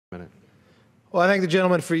Minute. Well, I thank the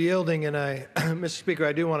gentleman for yielding, and Mr. Speaker,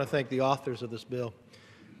 I do want to thank the authors of this bill,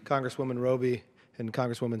 Congresswoman Roby and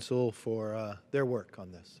Congresswoman Sewell, for their work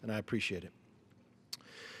on this, and I appreciate it.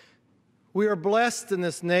 We are blessed in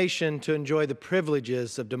this nation to enjoy the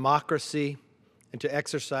privileges of democracy and to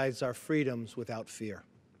exercise our freedoms without fear.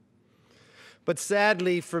 But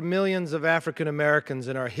sadly, for millions of African Americans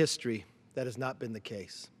in our history, that has not been the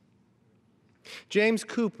case. James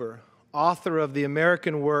Cooper, author of the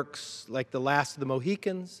American works like The Last of the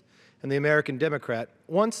Mohicans and The American Democrat,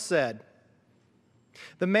 once said,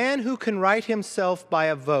 "The man who can right himself by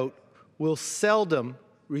a vote will seldom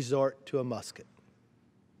resort to a musket."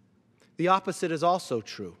 The opposite is also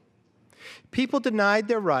true. People denied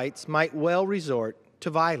their rights might well resort to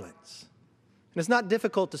violence. And it's not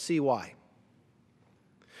difficult to see why.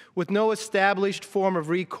 With no established form of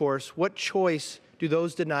recourse, what choice do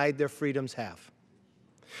those denied their freedoms have?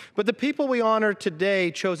 But the people we honor today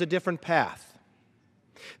chose a different path.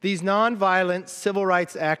 These nonviolent civil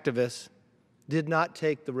rights activists did not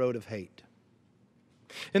take the road of hate.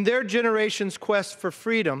 In their generation's quest for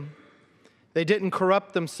freedom, they didn't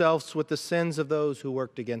corrupt themselves with the sins of those who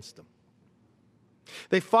worked against them.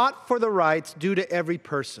 They fought for the rights due to every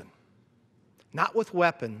person, not with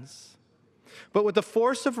weapons, but with the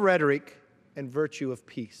force of rhetoric and virtue of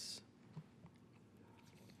peace.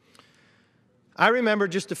 I remember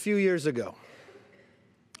just a few years ago,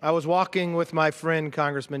 I was walking with my friend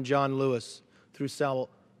Congressman John Lewis through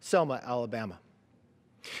Selma, Alabama.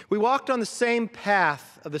 We walked on the same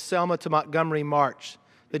path of the Selma to Montgomery March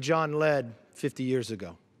that John led 50 years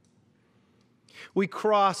ago. We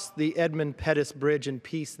crossed the Edmund Pettus Bridge in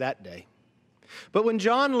peace that day. But when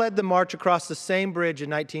John led the march across the same bridge in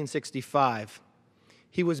 1965,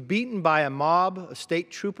 he was beaten by a mob of state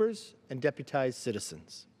troopers and deputized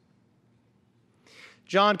citizens.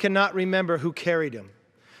 John cannot remember who carried him,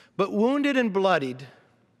 but wounded and bloodied,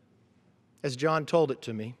 as John told it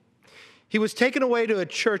to me, he was taken away to a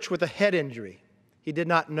church with a head injury. He did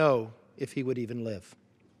not know if he would even live.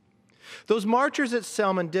 Those marchers at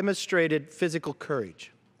Selma demonstrated physical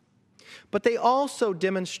courage, but they also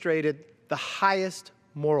demonstrated the highest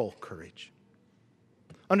moral courage.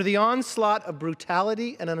 Under the onslaught of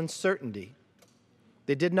brutality and uncertainty,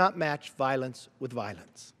 they did not match violence with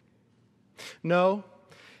violence. No,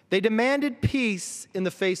 they demanded peace in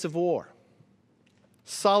the face of war,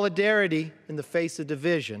 solidarity in the face of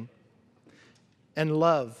division, and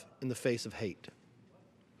love in the face of hate.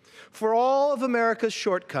 For all of America's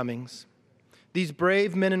shortcomings, these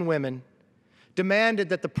brave men and women demanded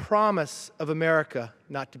that the promise of America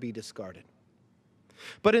not to be discarded,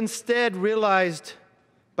 but instead realized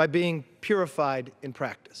by being purified in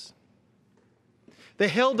practice. They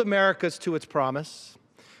held America to its promise.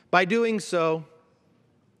 By doing so,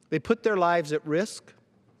 they put their lives at risk,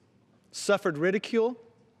 suffered ridicule,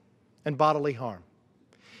 and bodily harm.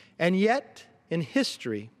 And yet, in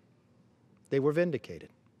history, they were vindicated.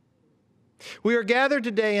 We are gathered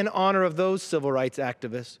today in honor of those civil rights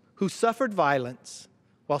activists who suffered violence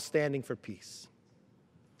while standing for peace.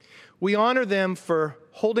 We honor them for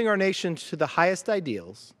holding our nation to the highest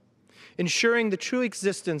ideals, ensuring the true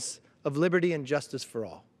existence of liberty and justice for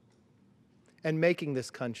all, and making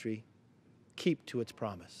this country keep to its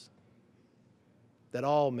promise that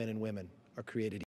all men and women are created equal.